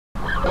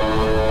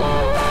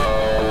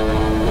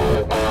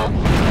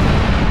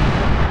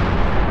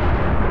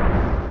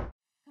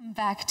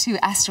back to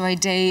Asteroid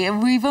Day.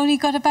 We've only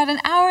got about an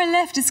hour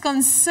left. It's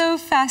gone so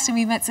fast and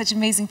we've met such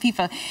amazing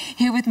people.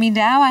 Here with me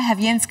now I have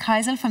Jens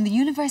Keisel from the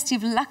University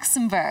of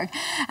Luxembourg.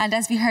 And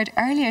as we heard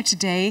earlier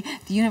today,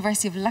 the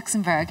University of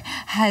Luxembourg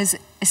has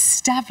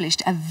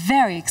established a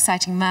very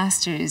exciting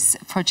master's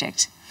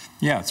project.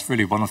 Yeah, it's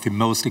really one of the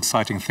most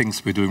exciting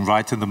things we're doing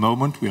right in the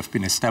moment. We have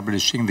been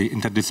establishing the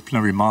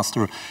interdisciplinary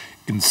master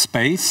in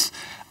space.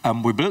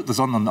 We built this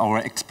on our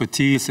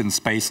expertise in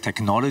space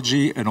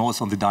technology and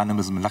also on the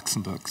dynamism in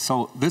Luxembourg.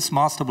 So this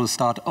master will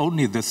start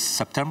only this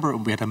September,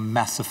 and we had a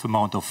massive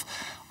amount of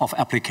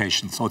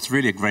applications. So it's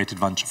really a great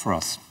adventure for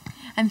us.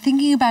 I'm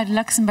thinking about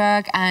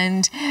Luxembourg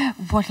and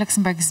what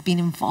Luxembourg has been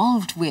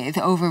involved with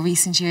over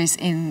recent years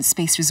in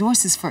space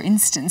resources, for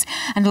instance.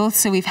 And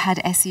also we've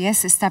had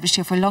SES established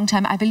here for a long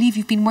time. I believe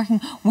you've been working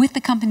with the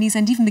companies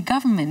and even the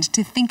government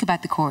to think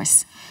about the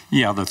course.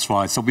 Yeah, that's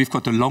right. So we've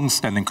got a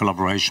long-standing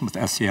collaboration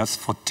with SES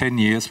for 10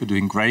 years. We're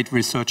doing great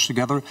research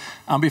together.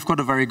 And we've got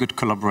a very good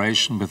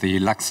collaboration with the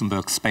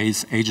Luxembourg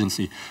Space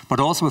Agency,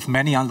 but also with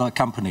many other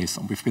companies.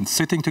 And we've been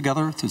sitting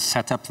together to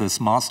set up this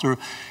master,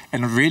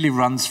 and it really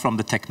runs from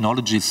the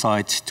technology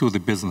side to the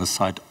business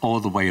side all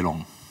the way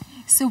along.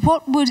 So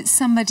what would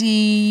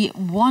somebody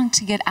want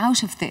to get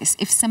out of this?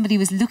 If somebody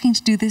was looking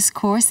to do this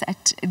course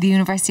at the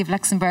University of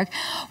Luxembourg,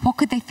 what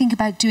could they think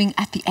about doing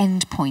at the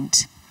end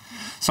point?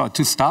 So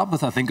to start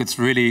with, I think it's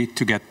really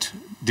to get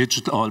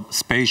digital or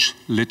space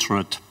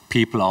literate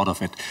people out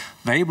of it.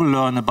 They will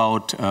learn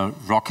about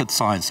rocket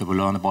science, they will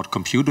learn about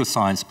computer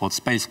science, about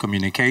space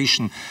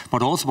communication,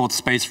 but also about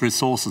space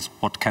resources,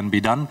 what can be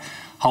done,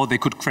 how they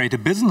could create a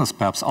business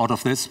perhaps out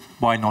of this.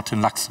 Why not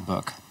in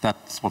Luxembourg?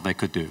 That's what they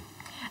could do.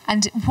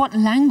 And what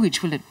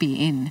language will it be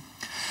in?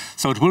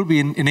 So it will be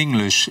in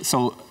English.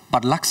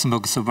 But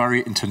Luxembourg is a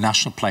very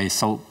international place.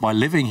 So by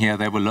living here,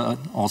 they will learn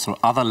also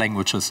other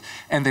languages,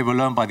 and they will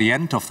learn by the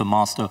end of the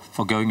master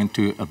for going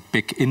into a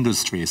big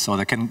industry. So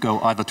they can go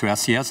either to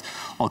SES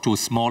or to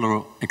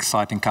smaller,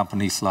 exciting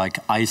companies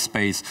like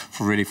iSpace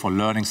for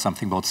learning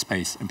something about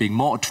space and being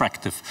more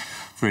attractive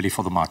really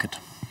for the market.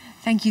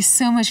 Thank you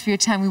so much for your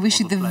time. We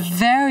wish you the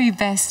very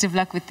best of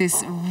luck with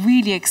this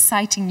really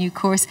exciting new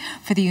course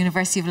for the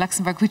University of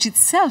Luxembourg, which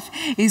itself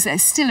is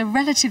still a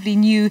relatively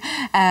new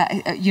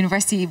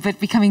university, but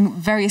becoming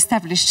very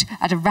established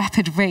at a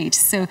rapid rate.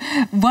 So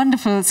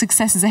wonderful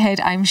successes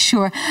ahead, I'm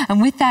sure.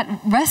 And with that,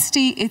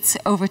 Rusty, it's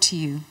over to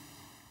you.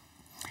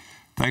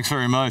 Thanks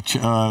very much.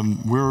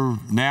 We're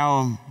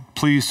now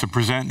pleased to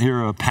present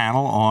here a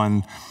panel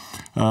on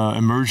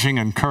emerging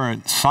and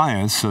current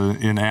science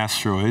in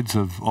asteroids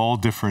of all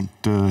different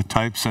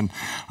types. And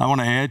I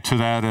want to add to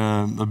that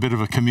a bit of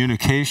a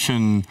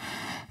communication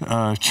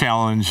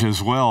challenge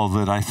as well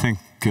that I think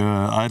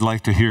I'd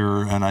like to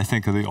hear, and I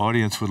think the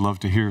audience would love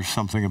to hear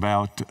something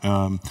about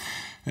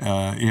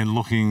in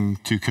looking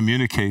to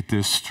communicate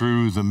this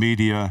through the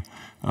media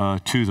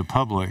to the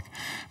public.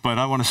 But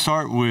I want to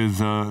start with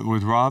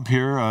Rob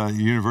here,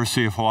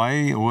 University of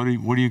Hawaii. What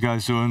are you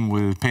guys doing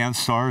with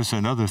Pan-STARRS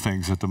and other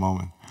things at the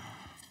moment?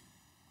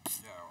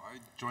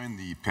 I joined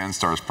the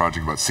Pan-STARRS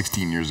project about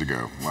 16 years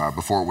ago,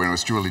 when it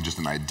was truly just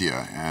an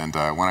idea. And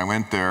when I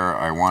went there,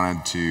 I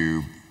wanted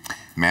to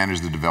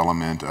manage the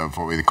development of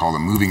what we call a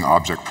moving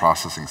object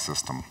processing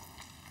system.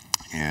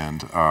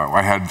 And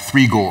I had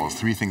three goals,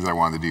 three things I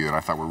wanted to do that I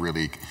thought were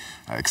really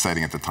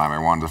exciting at the time. I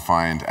wanted to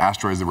find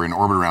asteroids that were in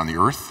orbit around the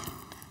Earth,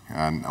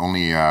 and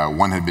only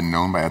one had been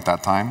known by at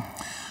that time.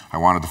 I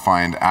wanted to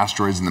find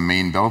asteroids in the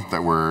main belt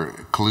that were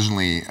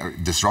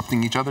collisionally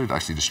disrupting each other,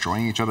 actually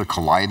destroying each other,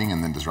 colliding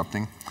and then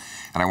disrupting.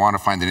 And I wanted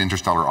to find an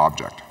interstellar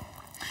object.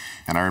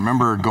 And I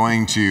remember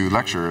going to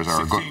lectures.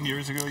 16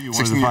 years ago, you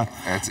wanted to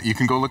find? You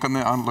can go look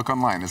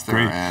online. It's there.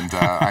 Great. And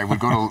I would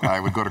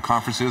go to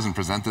conferences and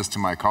present this to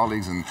my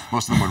colleagues, and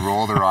most of them would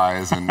roll their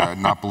eyes and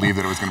not believe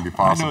that it was going to be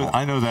possible.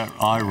 I know that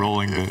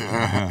eye-rolling bit.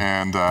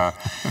 Yeah.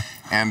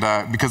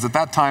 And because at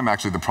that time,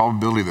 actually, the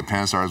probability that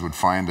Pan-STARRS would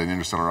find an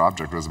interstellar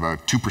object was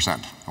about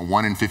 2%, a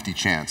 1 in 50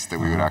 chance that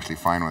we would actually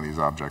find one of these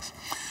objects.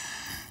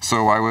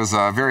 So I was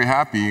very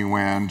happy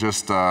when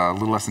just a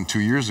little less than 2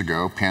 years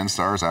ago,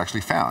 Pan-STARRS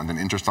actually found an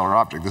interstellar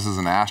object. This is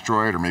an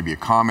asteroid or maybe a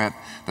comet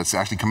that's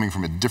actually coming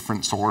from a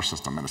different solar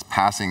system, and it's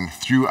passing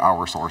through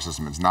our solar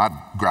system. It's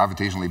not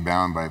gravitationally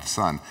bound by the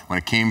sun. When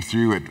it came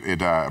through,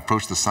 it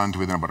approached the sun to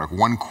within about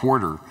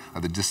 1/4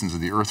 of the distance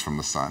of the Earth from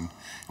the sun.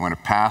 And when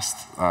it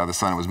passed the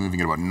sun, it was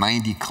moving at about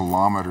 90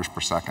 kilometers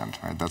per second.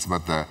 Right? That's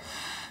about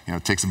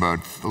it takes about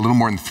a little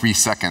more than 3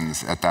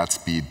 seconds at that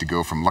speed to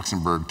go from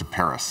Luxembourg to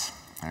Paris.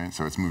 Right?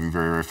 So it's moving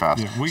very, very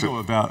fast.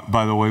 Yeah,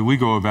 by the way, we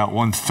go about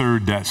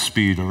 1/3 that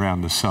speed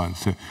around the sun,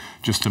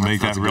 just to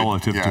make that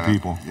relative to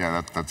people.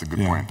 Yeah, that's a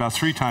good point. About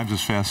 3 times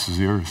as fast as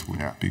the Earth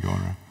would be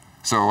going around.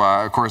 So,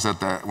 of course,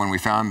 when we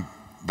found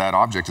that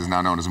object is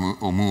now known as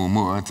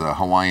Oumuamua. It's a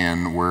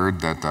Hawaiian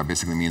word that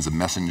basically means a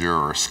messenger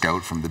or a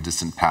scout from the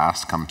distant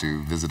past come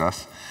to visit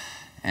us.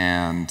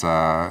 And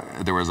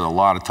there was a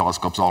lot of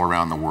telescopes all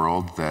around the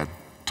world that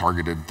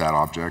targeted that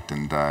object,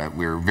 and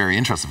we're very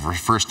interested for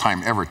the first time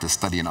ever to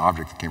study an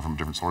object that came from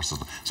different solar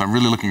systems. So I'm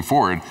really looking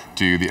forward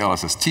to the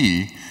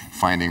LSST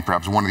finding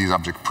perhaps one of these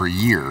objects per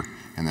year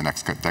in the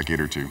next decade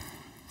or two.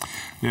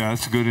 Yeah,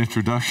 that's a good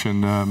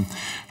introduction.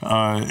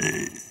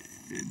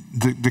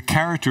 The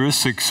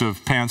characteristics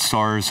of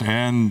pan-STARRS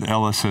and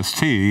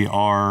LSST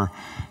are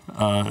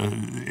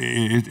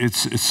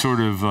it's sort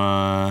of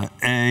A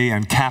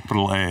and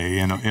capital A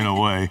in a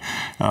way.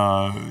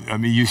 I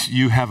mean,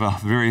 you have a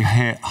very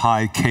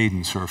high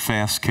cadence or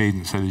fast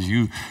cadence. That is,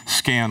 you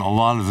scan a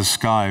lot of the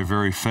sky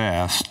very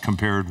fast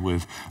compared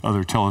with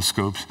other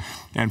telescopes.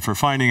 And for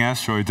finding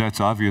asteroids,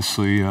 that's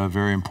obviously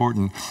very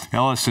important.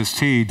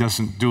 LSST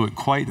doesn't do it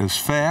quite as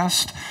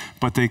fast,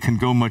 but they can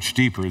go much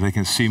deeper. They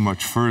can see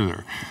much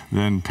further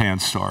than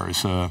pan-STARRS.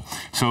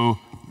 So,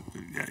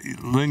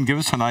 Lynne, give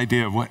us an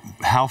idea of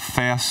how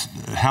fast,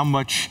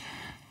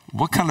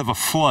 what kind of a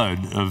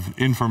flood of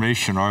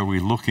information are we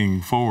looking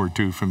forward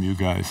to from you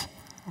guys?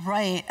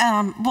 Right.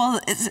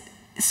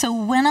 So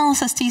when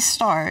LSST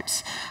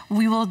starts,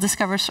 we will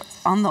discover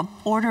on the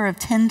order of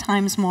 10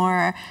 times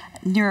more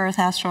near-Earth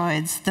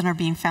asteroids than are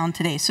being found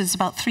today. So it's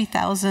about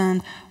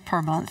 3,000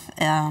 per month.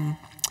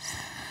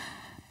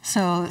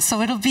 So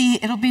it'll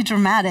be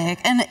dramatic,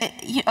 and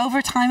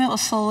over time it will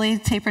slowly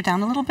taper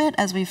down a little bit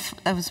as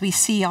we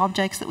see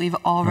objects that we've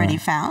already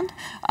found.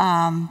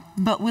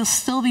 But we'll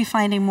still be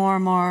finding more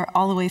and more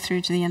all the way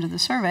through to the end of the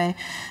survey.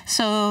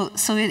 So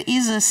it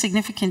is a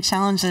significant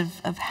challenge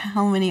of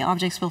how many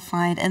objects we'll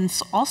find, and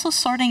also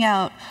sorting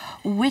out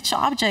which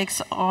objects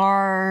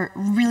are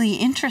really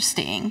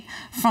interesting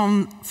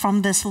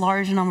from this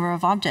large number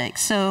of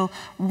objects. So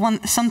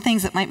some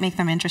things that might make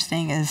them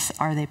interesting is,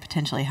 are they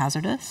potentially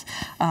hazardous?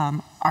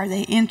 Are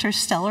they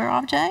interstellar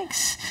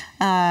objects?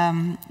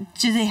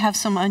 Do they have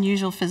some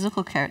unusual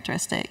physical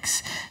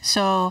characteristics?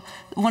 So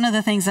one of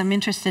the things I'm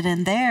interested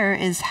in there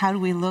is, how do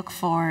we look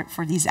for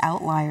these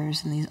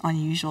outliers and these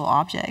unusual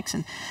objects?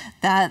 And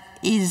that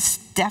is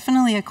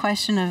definitely a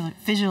question of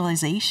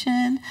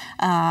visualization.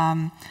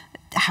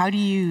 How do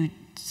you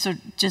sort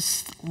of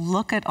just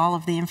look at all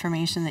of the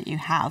information that you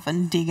have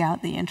and dig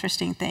out the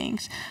interesting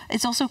things?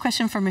 It's also a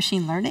question for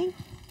machine learning.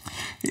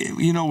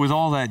 You know, with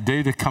all that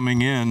data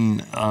coming in,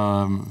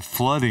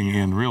 flooding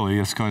in, really,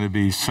 it's going to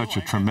be such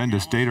a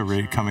tremendous data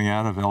rate coming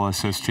out of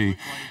LSST.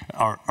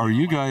 Are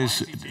you guys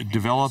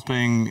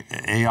developing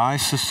AI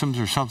systems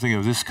or something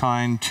of this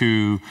kind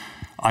to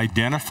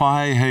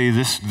identify, hey,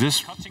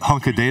 this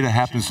hunk of data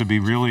happens to be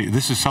really,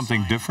 this is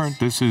something different,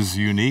 this is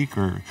unique,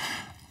 or?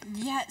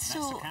 Yeah,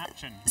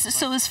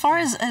 so as far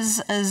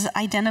as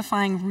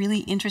identifying really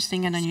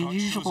interesting and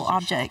unusual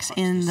objects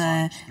in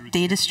the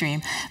data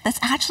stream, that's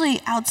actually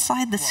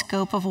outside the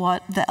scope of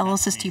what the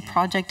LSST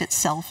project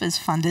itself is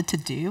funded to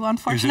do,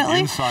 unfortunately. Is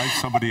it inside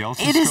somebody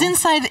else's scope?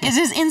 It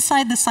is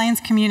inside the science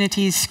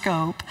community's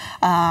scope.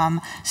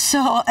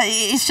 So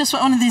it's just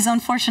one of these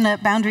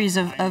unfortunate boundaries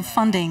of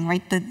funding,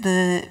 right?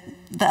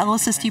 The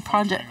LSST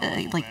project,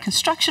 like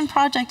construction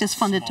project, is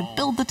funded to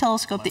build the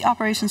telescope. The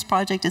operations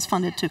project is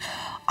funded to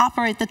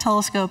operate the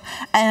telescope.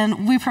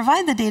 And we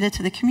provide the data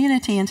to the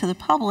community and to the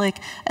public,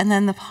 and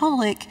then the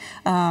public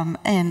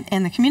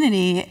and the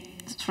community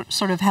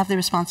sort of have the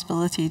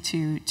responsibility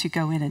to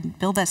go in and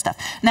build that stuff.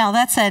 Now,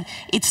 that said,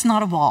 it's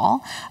not a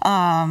wall.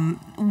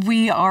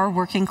 We are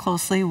working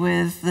closely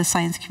with the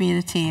science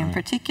community in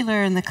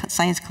particular, and the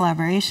science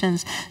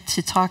collaborations,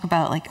 to talk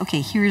about, like,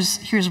 okay,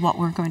 here's what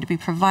we're going to be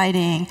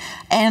providing.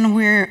 And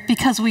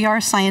because we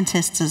are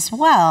scientists as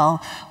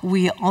well,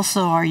 we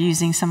also are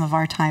using some of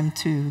our time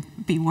to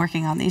be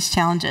working on these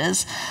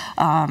challenges.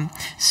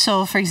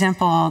 So, for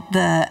example,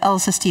 the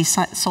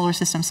LSST Solar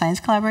System Science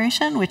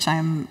Collaboration, which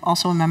I'm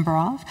also a member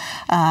of,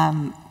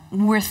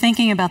 we're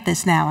thinking about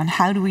this now, and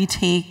how do we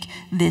take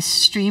this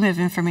stream of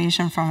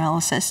information from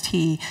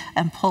LSST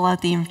and pull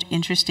out the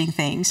interesting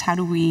things? How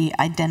do we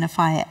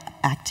identify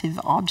active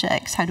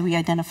objects? How do we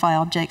identify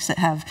objects that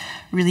have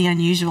really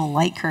unusual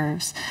light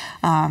curves?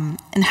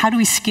 And how do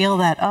we scale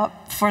that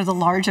up for the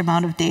large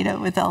amount of data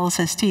with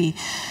LSST?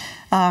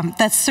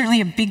 That's certainly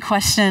a big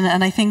question,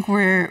 and I think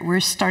we're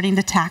starting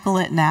to tackle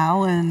it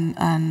now, and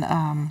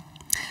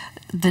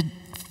the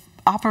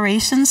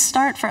operations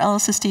start for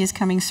LSST is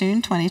coming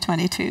soon,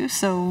 2022,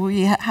 so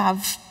we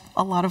have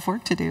a lot of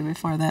work to do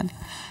before then.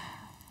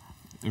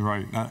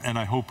 Right, and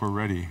I hope we're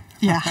ready.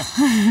 Yeah.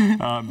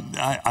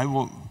 I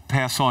will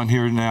pass on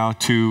here now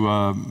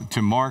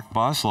to Mark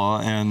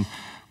Boslough, and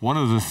one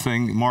of the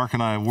things, Mark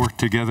and I have worked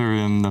together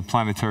in the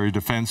planetary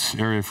defense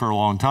area for a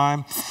long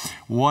time.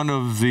 One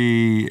of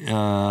the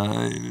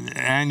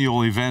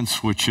annual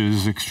events, which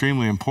is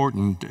extremely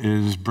important,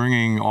 is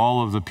bringing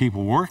all of the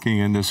people working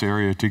in this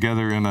area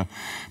together in a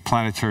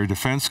planetary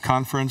defense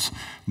conference.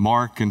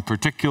 Mark, in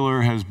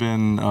particular, has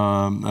been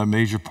a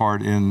major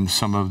part in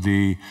some of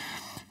the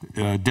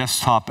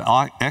desktop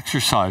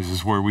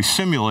exercises where we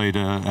simulate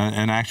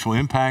an actual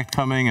impact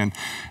coming,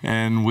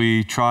 and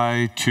we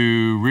try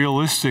to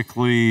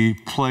realistically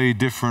play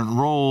different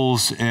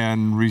roles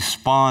and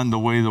respond the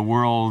way the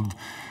world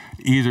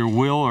either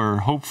will or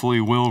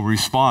hopefully will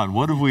respond.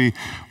 What have we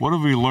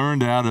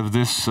learned out of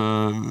this,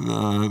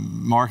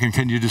 Mark? And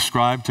can you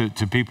describe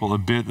to people a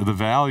bit of the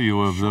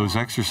value of those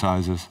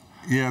exercises?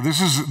 Yeah,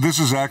 this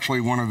is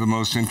actually one of the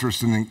most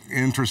interesting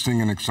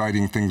and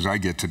exciting things I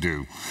get to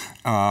do.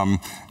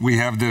 We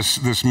have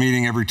this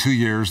meeting every 2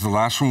 years. The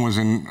last one was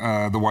in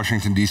the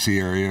Washington, D.C.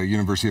 area,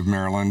 University of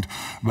Maryland,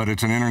 but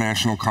it's an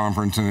international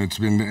conference and it's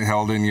been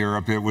held in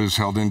Europe. It was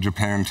held in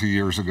Japan 2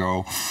 years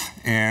ago.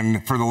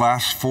 And for the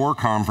last 4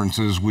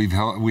 conferences,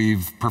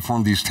 we've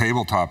performed these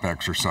tabletop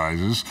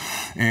exercises.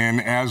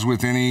 And as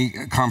with any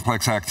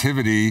complex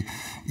activity,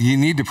 you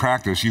need to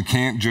practice. You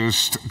can't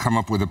just come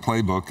up with a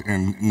playbook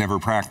and never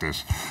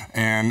practice.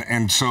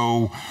 And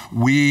so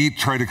we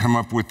try to come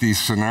up with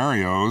these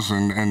scenarios,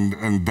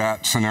 and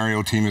that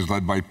scenario team is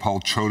led by Paul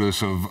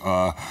Chodas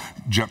of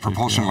Jet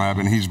Propulsion Lab,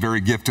 and he's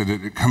very gifted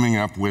at coming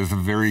up with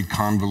very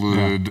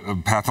convoluted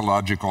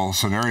pathological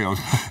scenarios.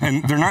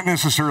 And they're not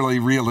necessarily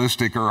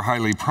realistic or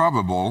highly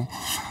probable,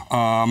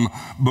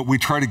 but we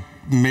try to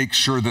make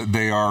sure that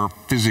they are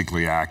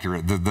physically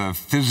accurate. The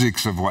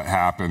physics of what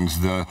happens,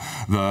 the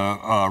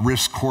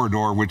risk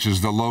corridor, which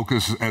is the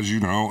locus, as you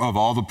know, of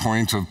all the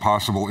points of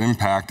possible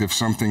impact if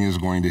something is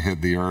going to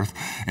hit the Earth,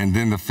 and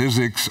then the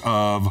physics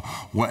of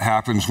what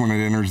happens when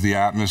it enters the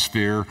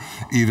atmosphere,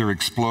 either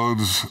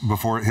explodes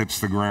before it hits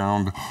the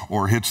ground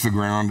or hits the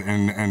ground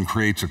and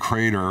creates a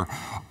crater.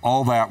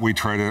 All that we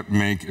try to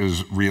make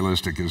as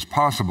realistic as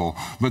possible.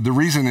 But the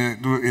reason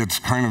it's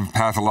kind of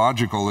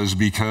pathological is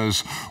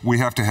because we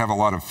have to have a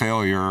lot of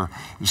failure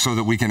so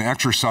that we can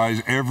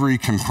exercise every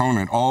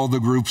component, all the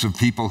groups of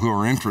people who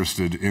are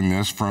interested in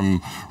this,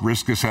 from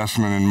risk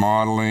assessment and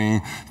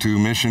modeling to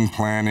mission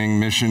planning,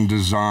 mission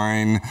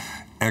design,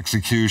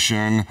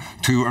 execution,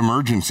 to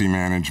emergency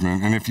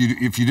management. And if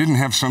you didn't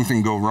have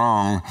something go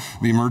wrong,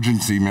 the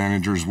emergency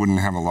managers wouldn't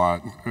have a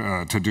lot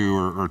to do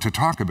or to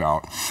talk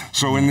about.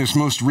 So in this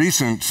most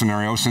recent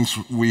scenario, since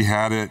we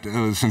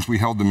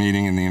held the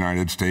meeting in the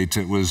United States,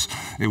 it was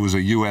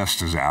a U.S.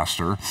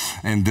 disaster,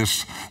 and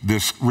this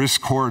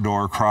risk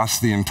corridor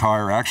crossed the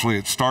entire. Actually,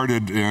 it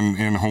started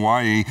in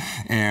Hawaii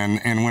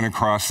and went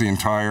across the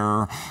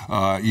entire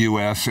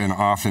U.S. and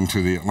off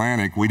into the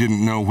Atlantic. We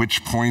didn't know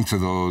which points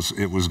of those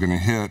it was going to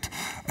hit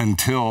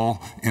until,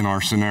 in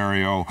our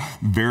scenario,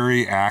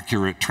 very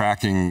accurate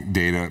tracking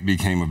data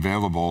became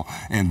available,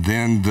 and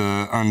then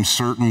the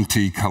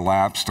uncertainty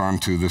collapsed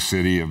onto the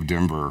city of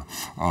Denver.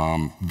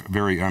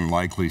 Very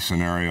unlikely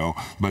scenario,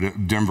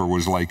 but Denver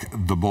was like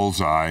the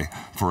bullseye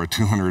for a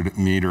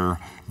 200-meter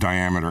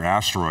diameter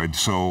asteroid.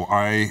 So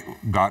I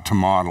got to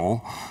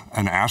model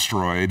an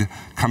asteroid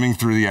coming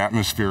through the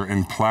atmosphere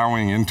and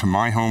plowing into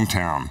my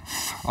hometown.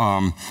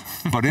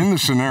 But in the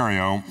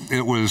scenario,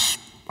 it was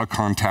a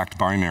contact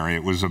binary.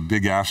 It was a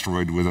big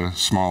asteroid with a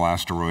small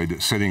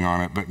asteroid sitting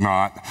on it, but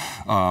not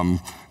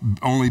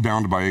only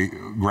bound by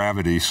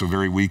gravity, so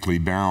very weakly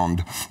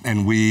bound.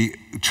 And we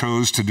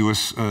chose to do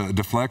a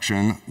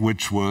deflection,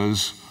 which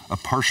was a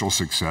partial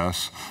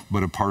success,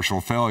 but a partial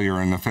failure.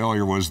 And the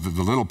failure was that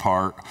the little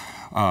part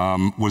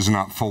was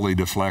not fully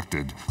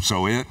deflected.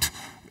 So it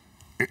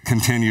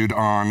continued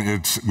on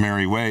its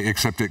merry way,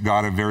 except it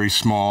got a very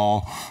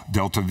small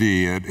delta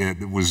V.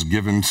 It was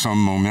given some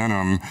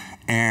momentum,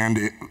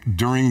 and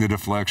during the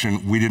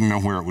deflection, we didn't know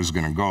where it was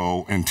going to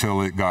go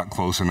until it got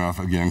close enough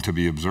again to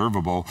be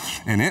observable,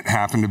 and it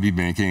happened to be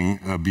making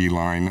a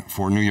beeline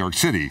for New York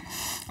City.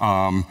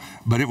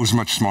 But it was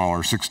much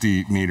smaller,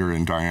 60-meter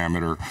in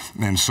diameter,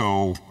 and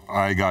so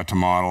I got to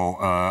model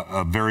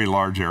a very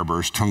large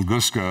airburst,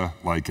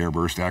 Tunguska-like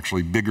airburst,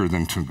 actually bigger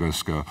than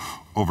Tunguska,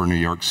 over New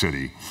York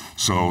City.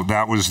 So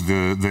that was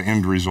the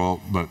end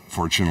result, but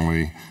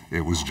fortunately,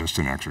 it was just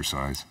an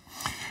exercise.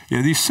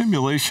 Yeah, these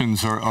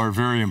simulations are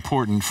very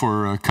important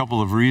for a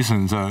couple of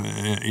reasons.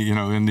 You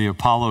know, in the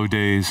Apollo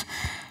days,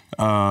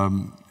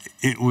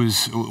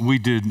 we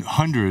did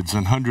hundreds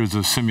and hundreds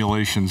of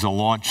simulations, a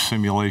launch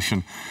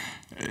simulation.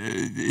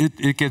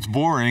 It gets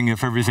boring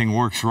if everything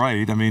works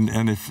right. I mean,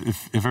 and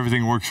if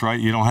everything works right,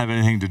 you don't have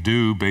anything to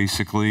do,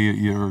 basically.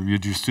 You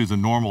just do the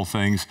normal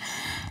things.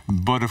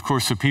 But of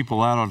course, the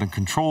people out on the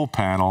control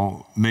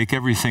panel make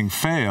everything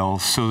fail,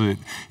 so that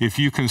if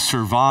you can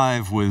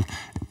survive with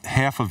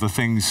half of the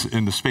things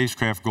in the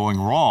spacecraft going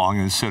wrong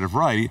instead of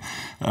right,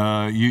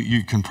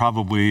 you can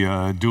probably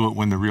do it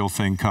when the real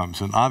thing comes.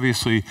 And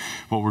obviously,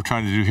 what we're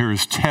trying to do here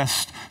is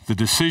test the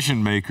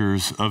decision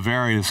makers of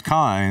various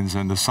kinds,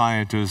 and the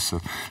scientists,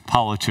 the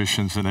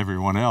politicians, and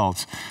everyone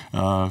else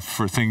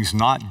for things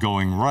not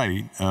going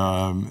right.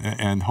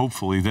 And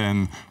hopefully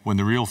then, when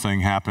the real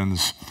thing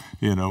happens,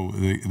 you know,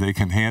 they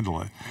can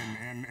handle it.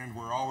 And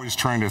we're always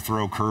trying to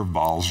throw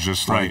curveballs,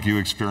 just like you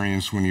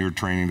experienced when you were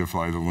training to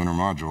fly the lunar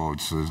module.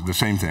 It's the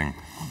same thing.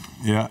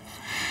 Yeah.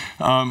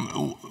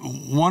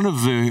 One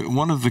of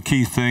the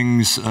key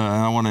things,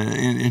 I want to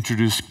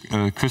introduce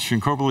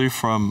Christian Korbeli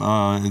from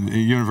the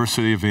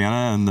University of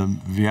Vienna and the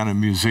Vienna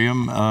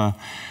Museum.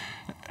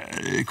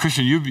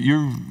 Christian,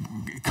 you're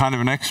kind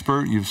of an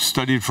expert. You've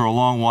studied for a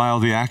long while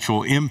the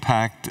actual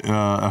impact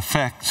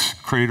effects,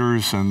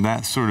 craters and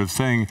that sort of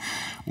thing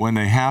when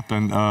they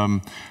happen.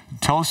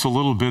 Tell us a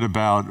little bit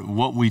about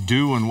what we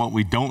do and what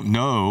we don't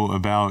know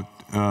about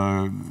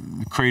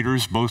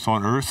craters both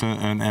on Earth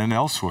and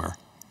elsewhere.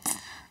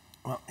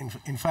 Well,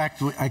 in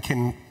fact, I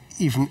can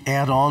even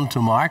add on to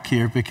Mark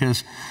here,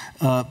 because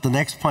the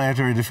next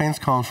Planetary Defense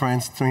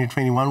Conference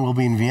 2021 will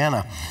be in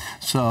Vienna.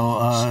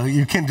 So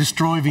you can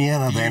destroy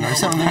Vienna then, or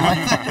something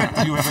like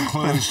that. You have a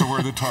clue as to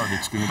where the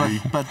target's going to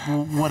be. But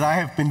what I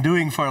have been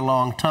doing for a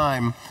long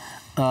time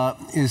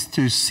is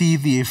to see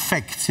the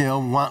effects. You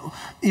know,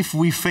 if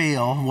we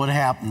fail, what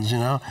happens? You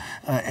know,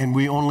 and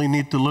we only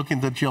need to look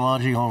in the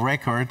geological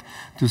record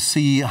to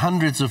see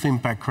hundreds of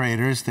impact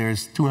craters.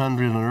 There's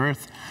 200 on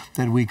Earth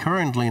that we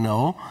currently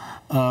know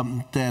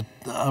that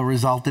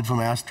resulted from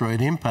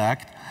asteroid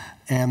impact.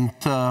 And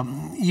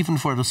even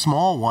for the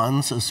small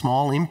ones, a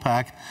small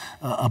impact,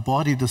 a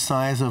body the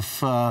size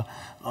of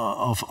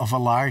a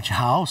large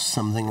house,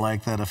 something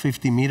like that, a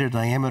 50-meter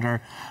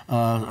diameter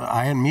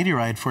iron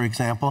meteorite, for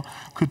example,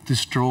 could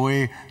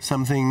destroy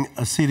something,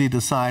 a city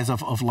the size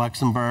of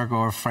Luxembourg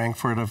or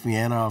Frankfurt or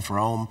Vienna or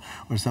Rome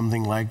or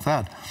something like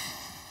that.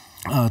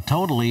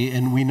 Totally,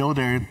 and we know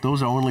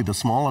those are only the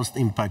smallest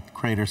impact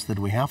craters that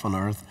we have on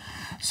Earth.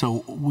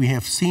 So we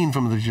have seen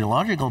from the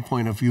geological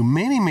point of view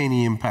many,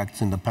 many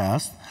impacts in the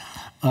past.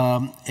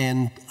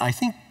 And I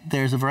think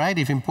there's a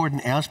variety of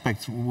important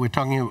aspects. We're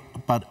talking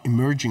about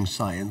emerging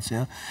science,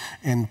 yeah?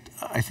 And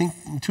I think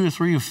 2 or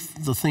 3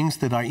 of the things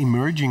that are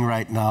emerging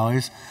right now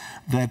is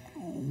that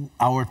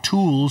our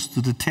tools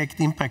to detect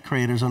impact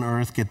craters on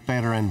Earth get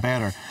better and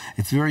better.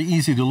 It's very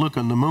easy to look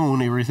on the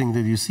moon. Everything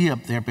that you see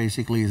up there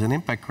basically is an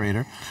impact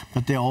crater,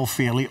 but they're all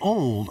fairly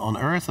old. On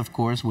Earth, of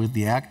course, with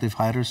the active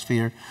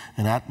hydrosphere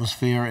and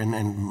atmosphere and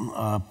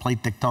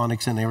plate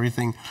tectonics and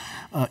everything,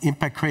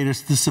 impact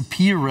craters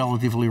disappear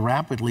relatively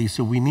rapidly,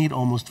 so we need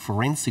almost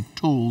forensic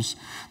tools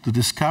to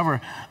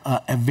discover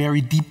a very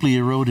deeply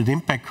eroded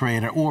impact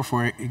crater, or,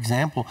 for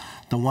example,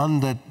 the one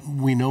that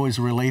we know is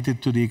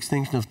related to the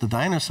extinction of the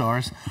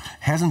dinosaurs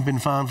hasn't been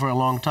found for a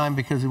long time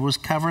because it was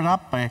covered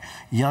up by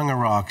younger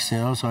rocks, you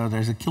know, so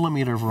there's a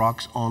kilometer of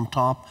rocks on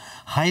top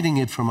hiding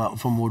it from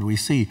what we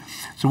see.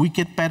 So we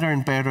get better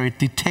and better at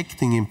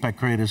detecting impact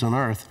craters on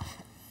Earth.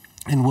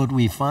 And what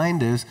we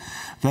find is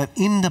that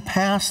in the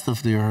past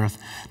of the Earth,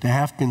 there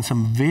have been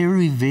some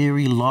very,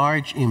 very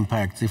large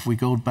impacts. If we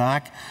go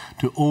back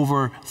to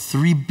over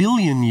 3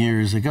 billion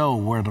years ago,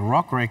 where the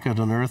rock record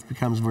on Earth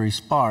becomes very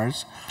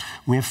sparse,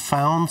 we have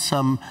found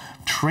some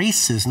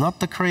traces, not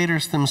the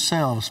craters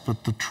themselves,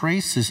 but the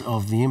traces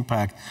of the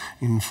impact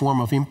in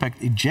form of impact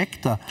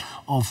ejecta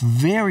of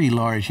very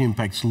large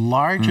impacts,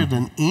 larger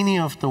than any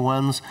of the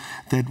ones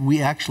that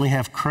we actually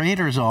have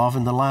craters of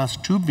in the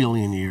last 2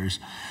 billion years.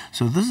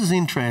 So this is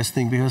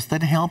interesting because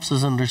that helps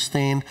us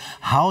understand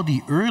how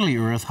the early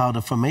Earth, how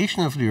the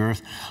formation of the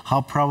Earth, how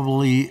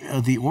probably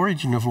the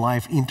origin of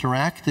life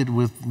interacted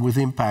with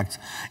impacts.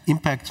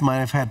 Impacts might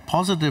have had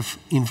positive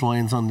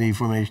influence on the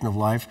formation of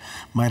life,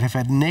 might have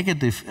had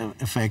negative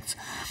effects.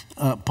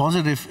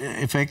 Positive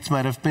effects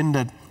might have been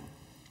that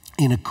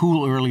in a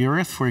cool early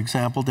Earth, for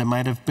example, there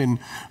might have been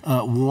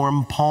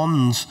warm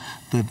ponds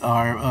that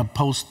are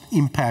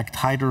post-impact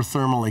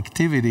hydrothermal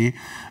activity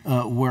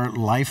where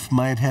life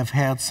might have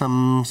had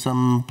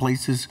some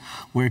places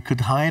where it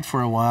could hide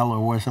for a while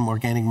or where some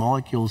organic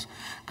molecules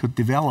could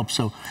develop.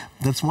 So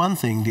that's one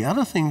thing. The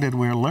other thing that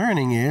we're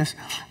learning is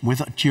with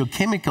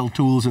geochemical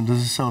tools, and this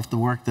is some of the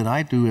work that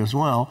I do as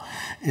well,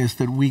 is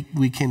that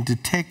we can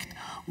detect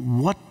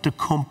what the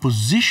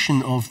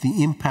composition of the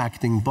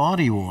impacting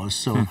body was.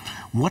 So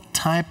what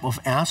type of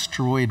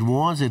asteroid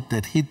was it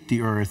that hit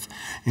the Earth?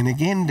 And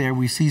again, there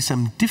we see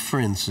some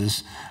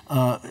differences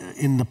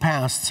in the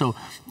past. So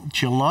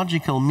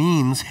geological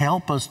means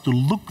help us to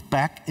look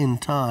back in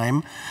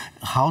time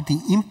how the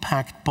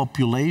impact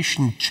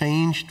population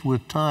changed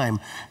with time.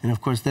 And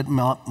of course, that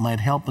might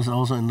help us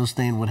also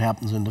understand what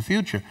happens in the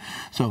future.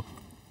 So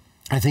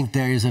I think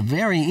there is a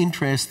very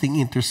interesting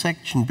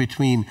intersection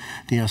between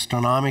the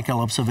astronomical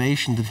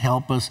observation that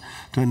help us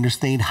to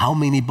understand how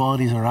many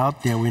bodies are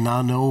out there. We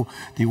now know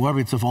the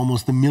orbits of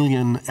almost 1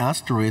 million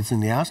asteroids in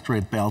the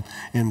asteroid belt,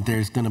 and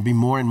there's going to be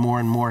more and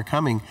more and more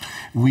coming.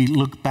 We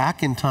look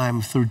back in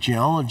time through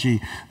geology.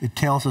 It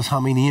tells us how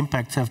many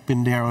impacts have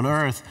been there on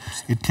Earth.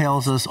 It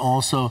tells us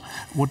also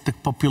what the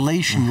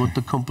population, what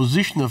the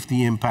composition of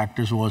the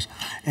impactors was.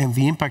 And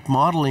the impact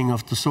modeling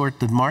of the sort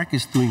that Mark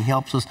is doing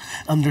helps us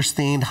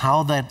understand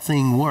how that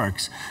thing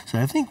works. So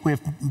I think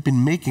we've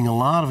been making a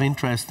lot of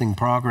interesting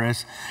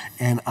progress,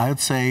 and I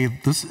would say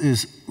this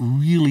is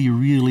really,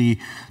 really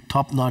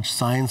top-notch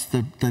science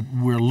that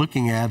we're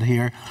looking at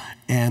here,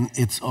 and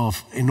it's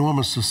of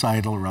enormous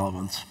societal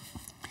relevance.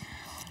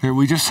 Here,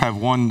 we just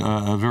have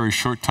a very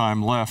short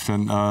time left,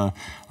 and I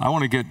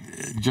want to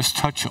just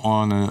touch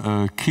on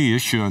a key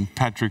issue, and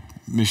Patrick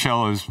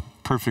Michel is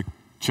perfect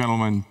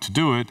gentleman to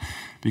do it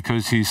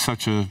because he's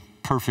such a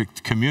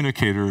perfect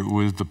communicator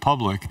with the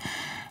public.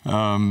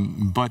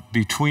 But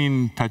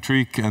between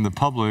Patrick and the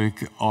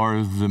public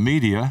are the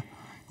media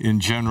in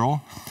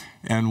general.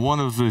 And one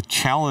of the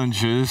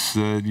challenges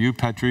that you,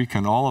 Patrick,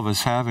 and all of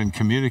us have in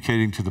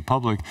communicating to the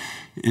public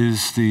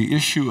is the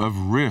issue of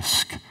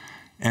risk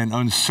and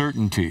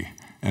uncertainty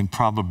and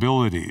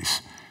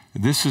probabilities.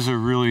 This is a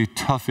really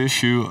tough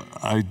issue.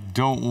 I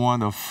don't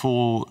want a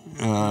full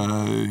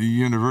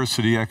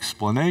university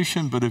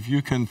explanation, but if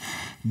you can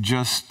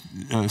just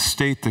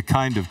state the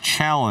kind of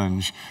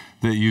challenge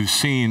that you've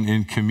seen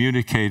in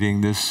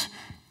communicating this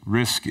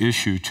risk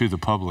issue to the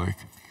public.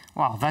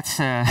 Wow, that's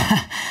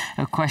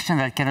a question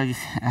that cannot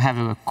have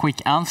a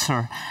quick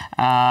answer.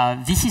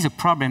 This is a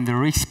problem, the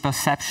risk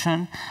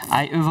perception.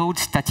 I avoid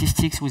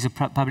statistics with the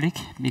public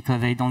because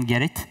they don't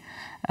get it.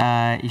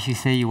 If you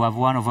say you have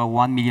 1 over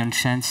 1 million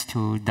chance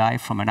to die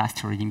from an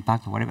asteroid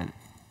impact or whatever,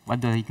 what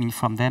does it mean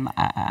from them?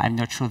 I'm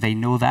not sure they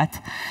know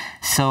that.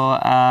 So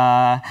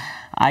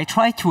I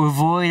try to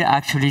avoid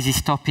actually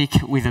this topic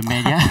with the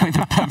media, with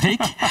the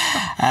public.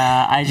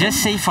 I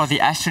just say for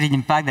the asteroid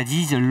impact that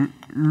this is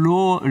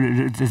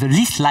the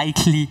least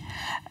likely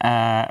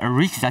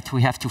risk that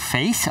we have to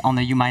face on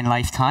a human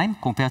lifetime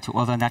compared to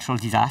other natural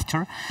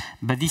disasters.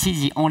 But this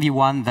is the only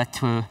one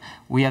that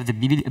we have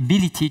the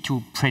ability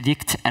to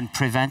predict and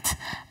prevent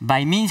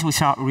by means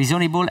which are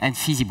reasonable and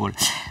feasible.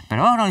 But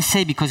what I want to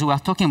say, because we are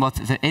talking about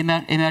the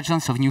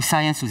emergence of new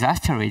science with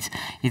asteroids,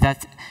 is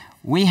that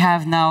we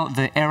have now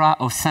the era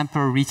of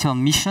sample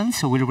return missions,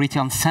 so we'll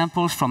return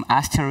samples from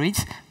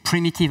asteroids,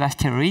 primitive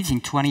asteroids in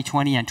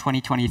 2020 and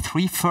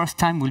 2023. First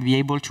time we'll be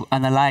able to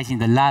analyze in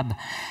the lab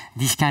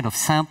these kind of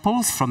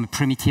samples from a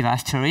primitive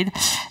asteroid.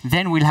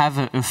 Then we'll have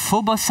a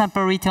Phobos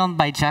sample return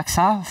by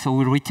JAXA, so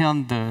we'll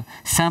return the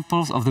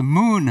samples of the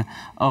moon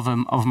of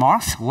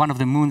Mars, one of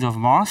the moons of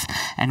Mars,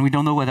 and we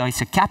don't know whether it's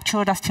a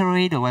captured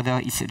asteroid or whether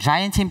it's a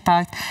giant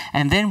impact.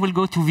 And then we'll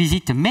go to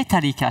visit a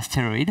metallic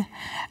asteroid,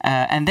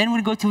 and then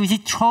we'll go to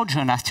visit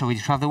Trojan asteroids,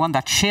 which are the one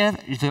that share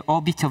the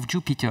orbit of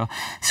Jupiter.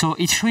 So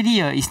it's really,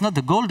 it's not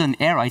the golden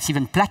era, it's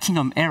even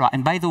platinum era.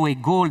 And by the way,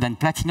 gold and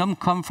platinum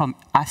come from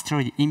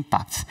asteroid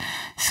impacts.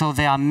 So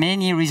there are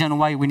many reasons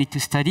why we need to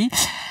study.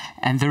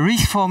 And the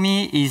risk for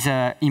me is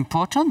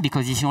important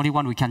because it's the only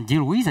one we can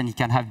deal with and it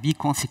can have big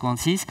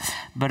consequences.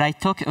 But I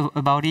talk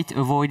about it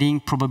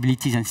avoiding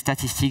probabilities and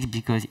statistics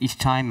because each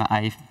time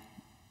it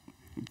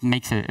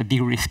makes a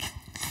big risk.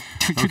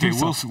 Okay,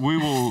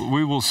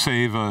 we will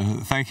save,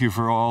 thank you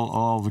for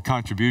all the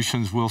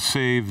contributions. We'll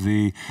save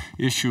the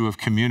issue of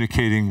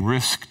communicating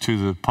risk to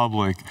the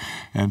public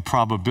and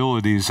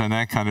probabilities and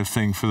that kind of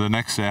thing for the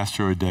next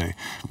Asteroid Day.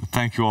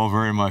 Thank you all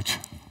very much.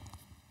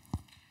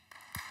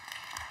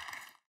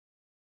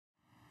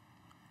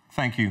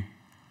 Thank you.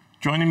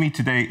 Joining me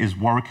today is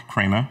Warwick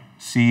Kramer,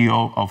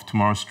 CEO of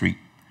Tomorrow Street,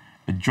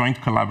 a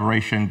joint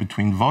collaboration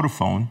between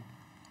Vodafone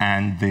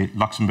and the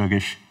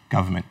Luxembourgish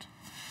government.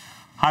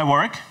 Hi,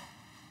 Warwick.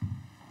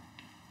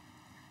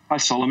 Hi,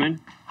 Solomon.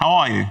 How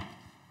are you?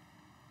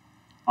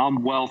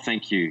 I'm well,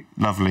 thank you.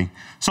 Lovely.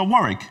 So,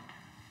 Warwick,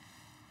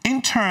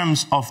 in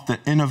terms of the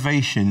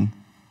innovation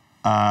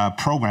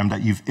program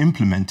that you've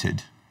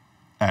implemented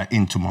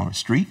in Tomorrow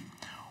Street,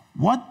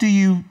 what do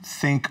you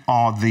think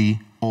are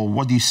or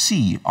what do you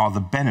see are the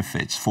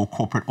benefits for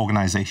corporate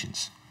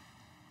organizations?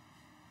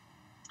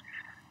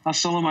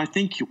 Solomon, I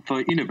think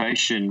for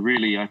innovation,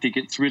 really, I think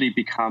it's really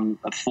become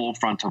a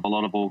forefront of a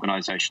lot of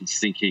organizations'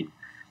 thinking.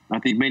 I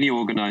think many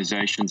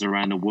organizations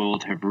around the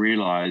world have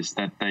realized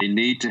that they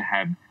need to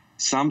have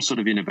some sort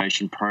of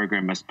innovation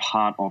program as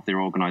part of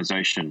their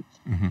organization.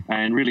 Mm-hmm.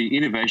 And really,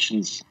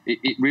 innovations,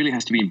 it really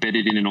has to be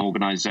embedded in an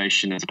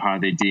organization as part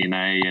of their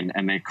DNA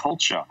and their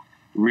culture,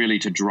 really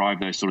to drive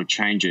those sort of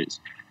changes.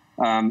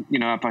 You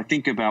know, if I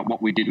think about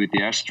what we did with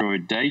the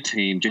Asteroid Day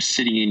team, just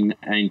sitting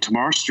in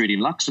Tomorrow Street in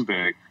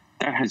Luxembourg,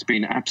 that has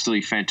been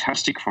absolutely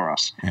fantastic for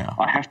us. Yeah.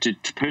 I have to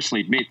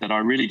personally admit that I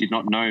really did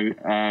not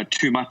know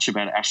too much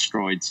about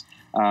asteroids,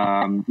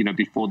 you know,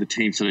 before the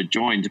team sort of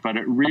joined, but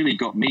it really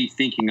got me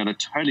thinking on a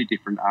totally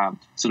different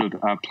sort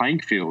of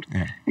playing field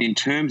in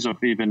terms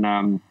of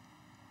even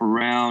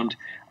around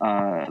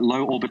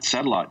low orbit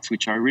satellites,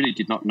 which I really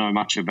did not know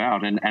much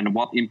about, and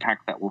what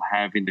impact that will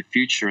have in the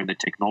future and the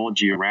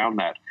technology around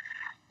that.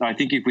 I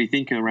think if we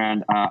think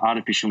around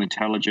artificial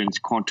intelligence,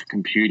 quantum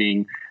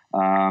computing,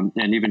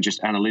 and even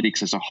just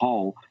analytics as a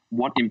whole,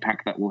 what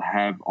impact that will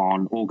have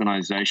on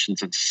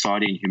organizations and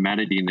society and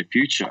humanity in the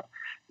future.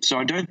 So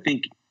I don't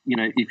think, you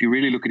know, if you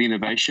really look at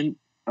innovation,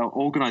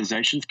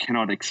 organizations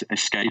cannot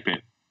escape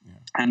it. Yeah.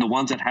 And the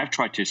ones that have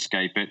tried to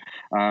escape it,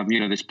 you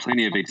know, there's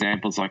plenty of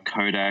examples like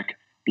Kodak,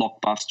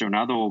 Blockbuster, and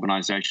other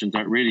organizations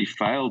that really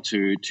failed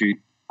to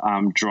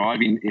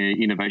drive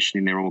innovation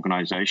in their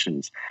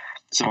organizations.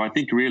 So I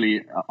think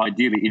really,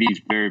 ideally, it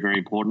is very, very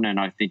important. And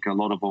I think a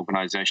lot of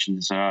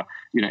organizations,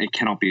 you know, it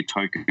cannot be a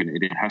token.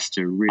 It has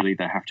to really,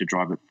 they have to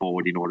drive it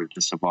forward in order to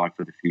survive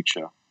for the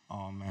future.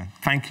 Oh, man.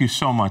 Thank you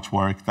so much,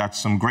 Warwick. That's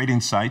some great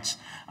insights.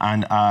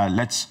 And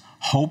let's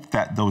hope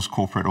that those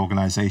corporate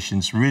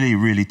organizations really,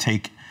 really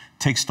take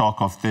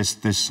stock of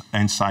this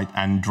insight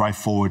and drive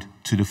forward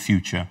to the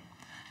future.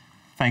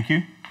 Thank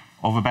you.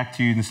 over back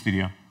to you in the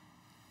studio.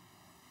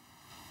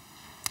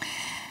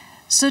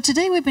 So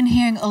today we've been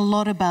hearing a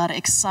lot about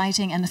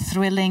exciting and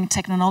thrilling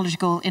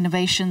technological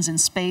innovations in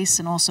space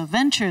and also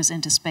ventures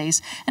into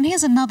space. And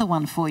here's another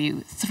one for you,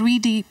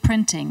 3D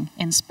printing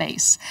in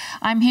space.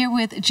 I'm here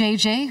with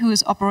JJ, who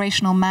is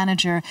operational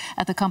manager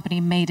at the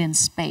company Made in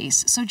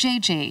Space. So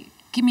JJ,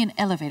 give me an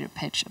elevator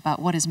pitch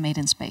about what is Made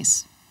in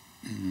Space.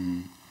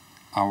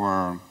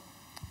 Our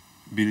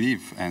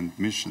belief and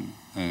mission,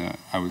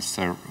 I will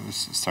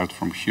start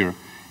from here,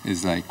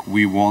 is like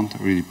we want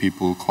really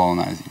people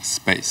colonizing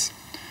space.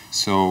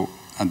 So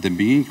at the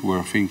beginning, we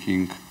were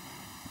thinking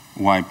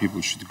why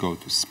people should go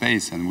to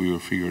space, and we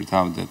figured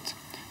out that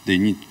they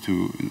need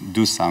to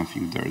do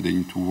something there. They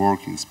need to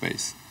work in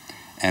space.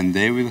 And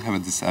they will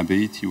have this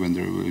ability when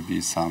there will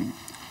be some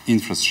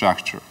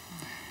infrastructure.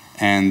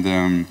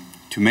 And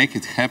to make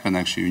it happen,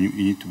 actually, you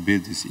need to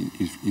build this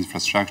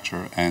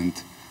infrastructure, and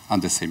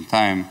at the same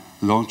time,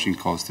 launching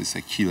cost is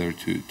a killer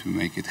to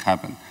make it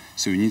happen.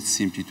 So you need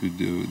simply to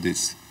do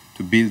this,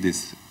 to build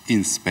this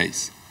in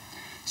space.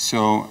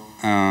 So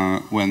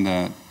when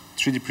the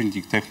 3D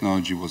printing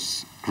technology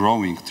was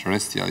growing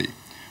terrestrially,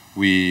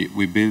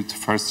 we built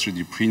first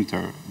 3D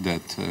printer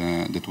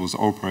that was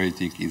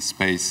operating in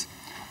space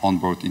on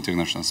board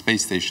International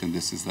Space Station.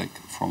 This is like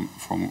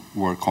from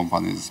where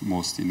company is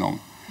mostly known.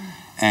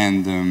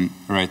 And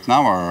right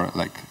now our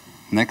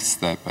next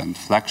step and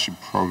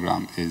flagship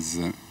program is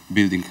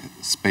building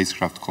a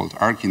spacecraft called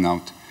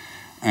Archinaut,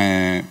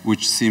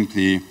 which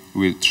simply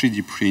will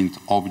 3D print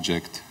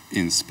object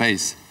in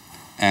space,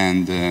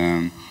 and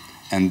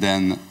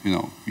then,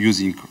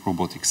 using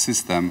robotic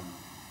system,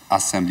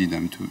 assembly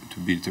them to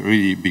build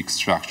really big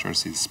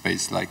structures in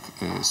space, like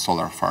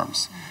solar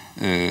farms.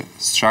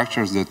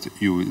 Structures that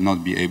you will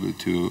not be able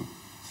to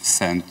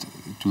send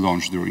to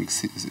launch during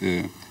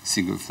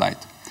single flight.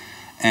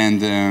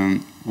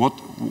 And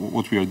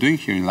what we are doing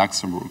here in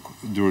Luxembourg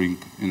during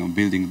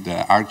building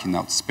the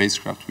Archinaut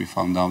spacecraft, we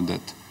found out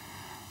that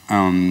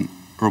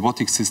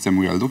robotic system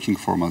we are looking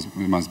for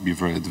must be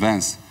very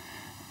advanced.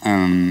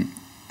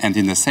 And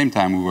in the same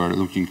time, we were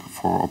looking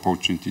for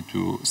opportunity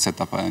to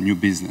set up a new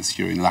business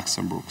here in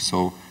Luxembourg.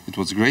 So it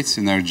was great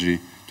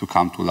synergy to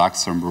come to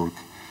Luxembourg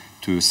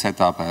to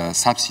set up a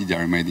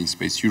subsidiary Made in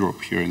Space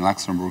Europe here in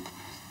Luxembourg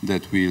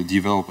that will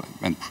develop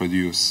and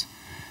produce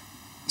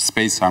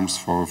space arms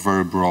for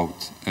very broad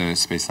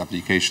space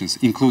applications,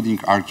 including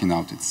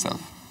Archinaut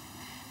itself.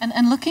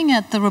 And looking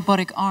at the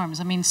robotic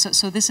arms, I mean,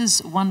 so this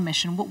is one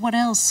mission. What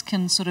else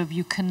can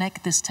you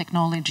connect this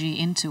technology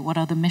into? What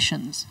are the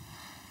missions?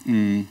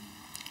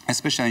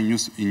 Especially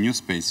in new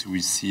space,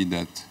 we see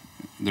that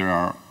there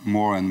are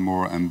more and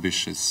more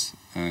ambitious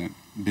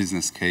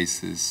business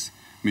cases,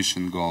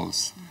 mission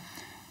goals.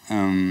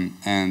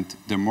 And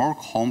the more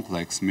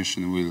complex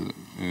mission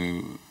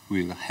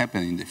will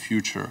happen in the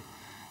future,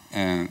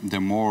 the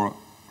more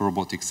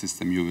robotic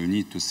system you will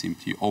need to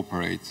simply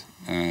operate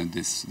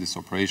these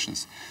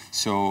operations.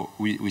 So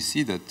we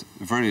see that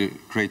very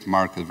great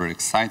market, very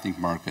exciting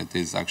market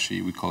is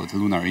actually, we call it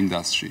lunar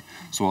industry.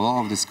 So a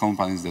lot of these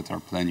companies that are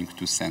planning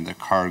to send a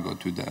cargo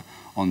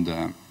on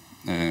the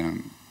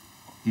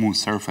moon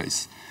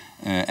surface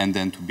and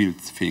then to build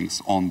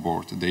things on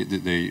board,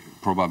 they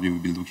probably will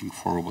be looking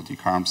for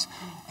robotic arms.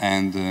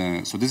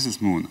 And so this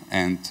is moon.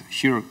 And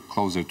here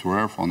closer to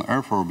Earth, on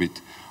Earth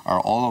orbit, are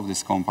all of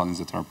these companies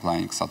that are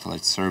applying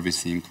satellite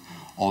servicing,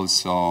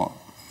 also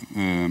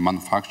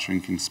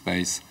manufacturing in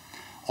space,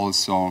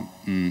 also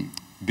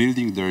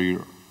building their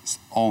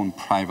own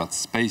private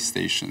space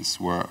stations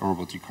where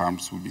robotic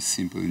arms will be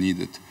simply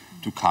needed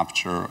to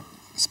capture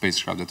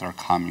spacecraft that are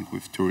coming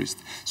with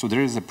tourists. So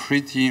there is a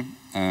pretty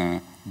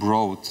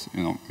broad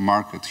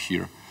market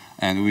here,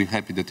 and we're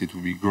happy that it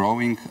will be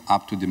growing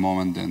up to the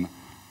moment. Then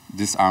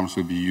these arms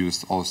will be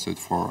used also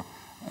for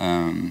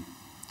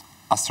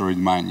asteroid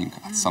mining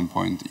at some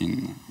point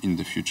in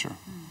the future.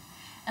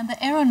 And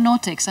the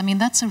aeronautics, I mean,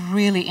 that's a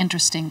really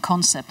interesting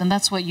concept, and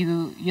that's what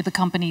the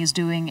company is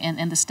doing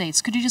in the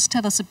States. Could you just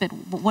tell us a bit,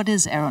 what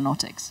is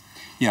aeronautics?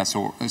 Yeah,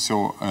 so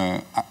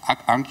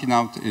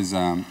Archinaut is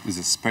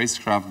a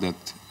spacecraft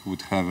that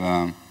would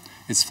have,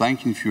 it's flying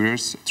in few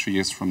years, 3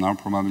 years from now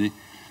probably.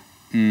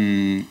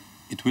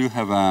 It will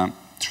have a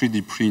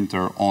 3D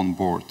printer on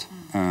board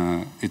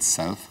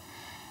itself,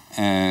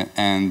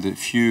 and a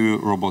few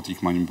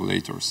robotic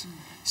manipulators.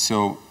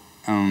 So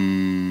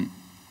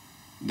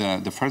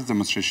the first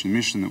demonstration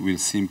mission will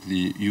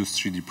simply use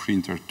 3D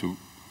printer to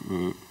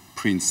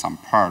print some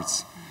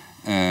parts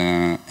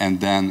and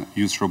then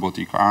use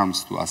robotic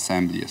arms to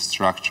assemble a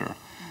structure.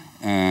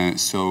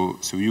 So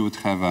you would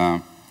have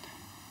a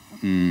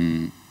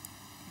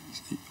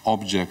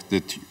object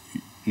that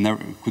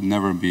could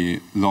never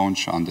be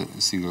launched on a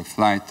single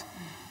flight,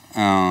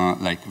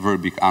 like very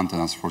big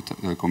antennas for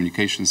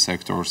telecommunication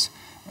sectors,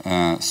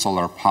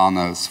 solar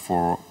panels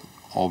for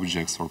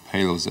objects or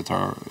payloads that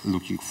are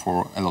looking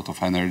for a lot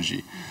of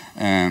energy.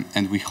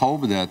 And we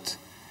hope that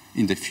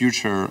in the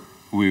future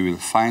we will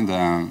find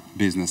a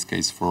business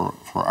case for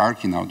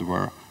Archinaut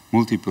where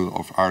multiple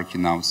of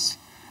Archinauts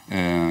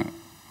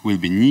will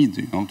be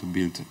needed to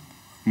build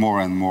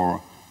more and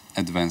more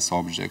advanced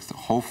objects,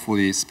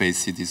 hopefully space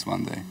cities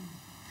one day.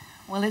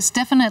 Well, it's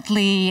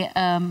definitely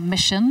a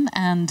mission,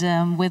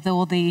 and with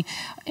all the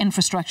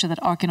infrastructure that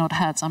Archinaut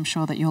has, I'm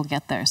sure that you'll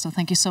get there. So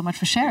thank you so much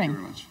for sharing. Thank you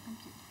very much.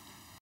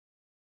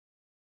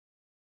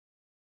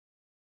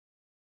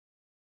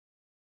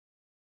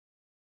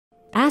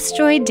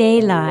 Asteroid Day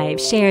Live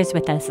shares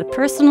with us the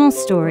personal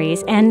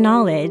stories and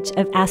knowledge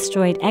of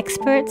asteroid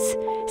experts,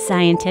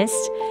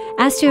 scientists,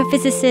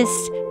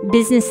 astrophysicists,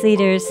 business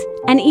leaders,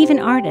 and even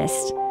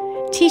artists,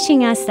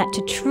 teaching us that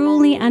to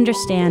truly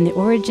understand the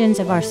origins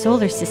of our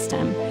solar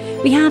system,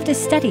 we have to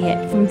study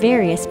it from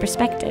various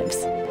perspectives.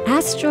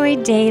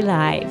 Asteroid Day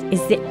Live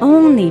is the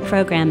only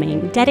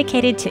programming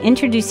dedicated to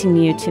introducing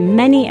you to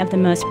many of the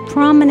most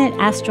prominent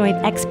asteroid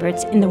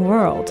experts in the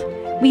world.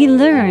 We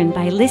learn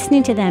by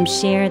listening to them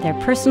share their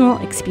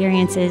personal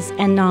experiences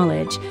and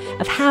knowledge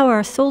of how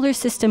our solar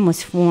system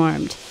was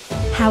formed,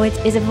 how it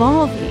is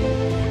evolving,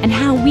 and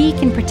how we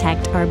can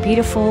protect our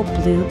beautiful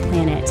blue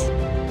planet.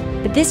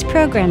 But this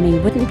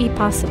programming wouldn't be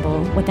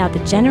possible without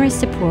the generous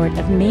support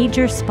of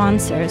major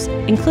sponsors,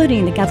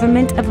 including the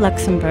government of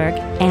Luxembourg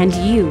and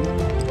you.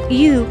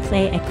 You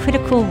play a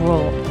critical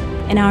role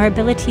in our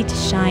ability to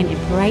shine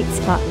a bright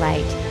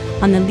spotlight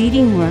on the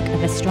leading work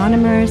of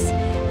astronomers,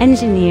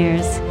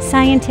 engineers,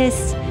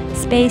 scientists,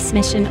 space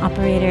mission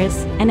operators,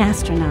 and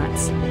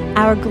astronauts,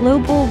 our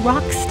global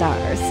rock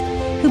stars,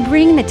 who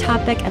bring the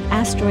topic of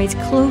asteroids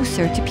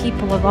closer to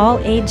people of all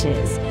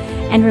ages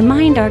and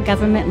remind our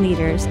government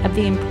leaders of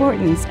the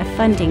importance of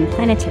funding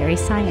planetary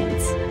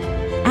science.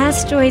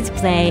 Asteroids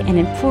play an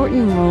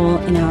important role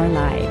in our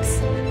lives,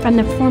 from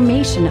the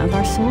formation of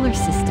our solar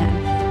system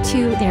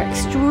to their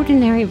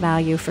extraordinary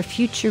value for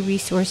future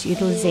resource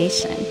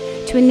utilization,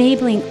 to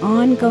enabling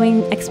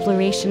ongoing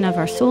exploration of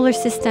our solar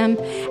system,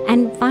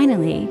 and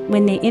finally,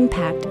 when they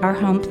impact our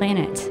home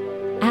planet.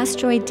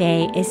 Asteroid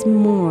Day is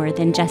more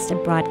than just a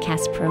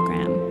broadcast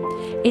program.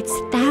 It's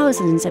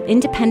thousands of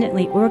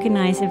independently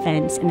organized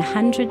events in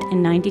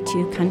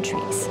 192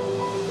 countries.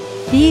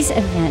 These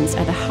events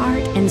are the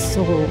heart and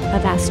soul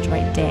of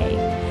Asteroid Day,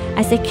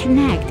 as they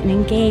connect and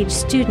engage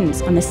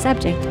students on the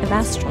subject of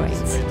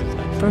asteroids.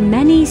 For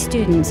many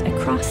students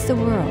across the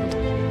world,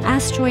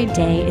 Asteroid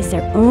Day is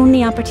their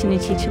only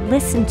opportunity to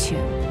listen to,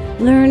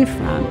 learn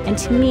from, and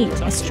to meet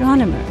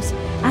astronomers,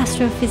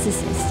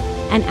 astrophysicists,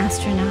 and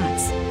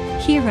astronauts,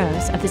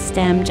 heroes of the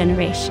STEM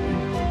generation.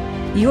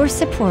 Your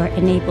support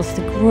enables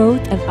the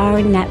growth of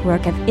our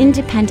network of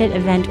independent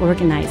event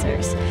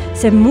organizers,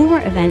 so more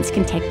events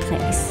can take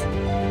place.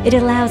 It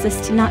allows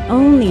us to not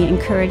only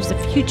encourage the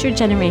future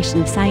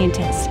generation of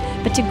scientists,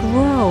 but to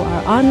grow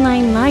our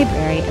online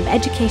library of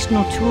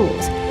educational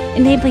tools,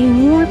 enabling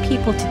more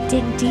people to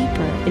dig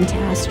deeper into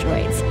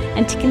asteroids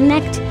and to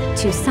connect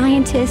to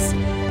scientists,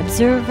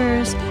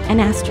 observers, and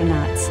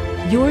astronauts.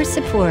 Your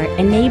support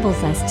enables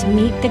us to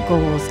meet the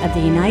goals of the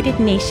United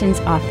Nations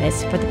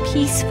Office for the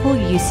Peaceful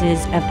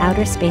Uses of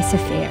Outer Space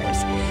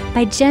Affairs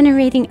by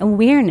generating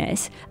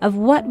awareness of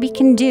what we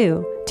can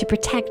do to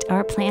protect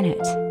our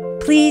planet.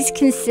 Please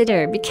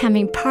consider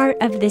becoming part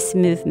of this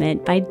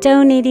movement by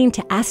donating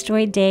to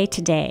Asteroid Day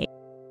today.